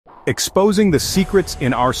Exposing the secrets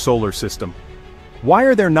in our solar system. Why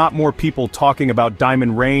are there not more people talking about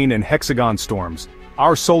diamond rain and hexagon storms?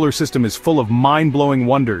 Our solar system is full of mind-blowing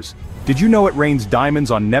wonders. Did you know it rains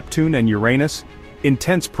diamonds on Neptune and Uranus?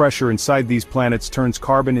 Intense pressure inside these planets turns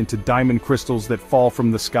carbon into diamond crystals that fall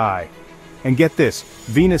from the sky. And get this,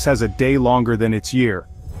 Venus has a day longer than its year.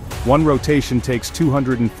 One rotation takes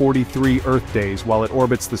 243 Earth days while it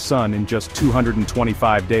orbits the Sun in just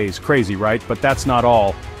 225 days. Crazy, right? But that's not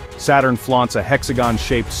all. Saturn flaunts a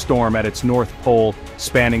hexagon-shaped storm at its north pole,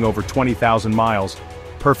 spanning over 20,000 miles.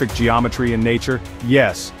 Perfect geometry in nature?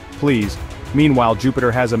 Yes, please. Meanwhile,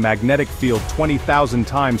 Jupiter has a magnetic field 20,000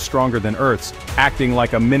 times stronger than Earth's, acting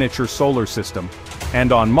like a miniature solar system.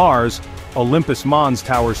 And on Mars, Olympus Mons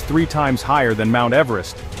towers 3 times higher than Mount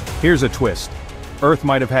Everest. Here's a twist. Earth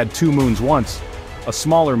might have had 2 moons once. A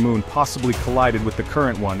smaller moon possibly collided with the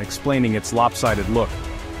current one, explaining its lopsided look.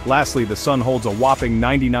 Lastly, the Sun holds a whopping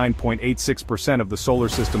 99.86% of the solar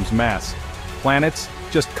system's mass. Planets?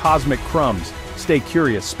 Just cosmic crumbs. Stay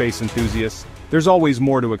curious, space enthusiasts. There's always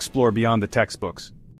more to explore beyond the textbooks.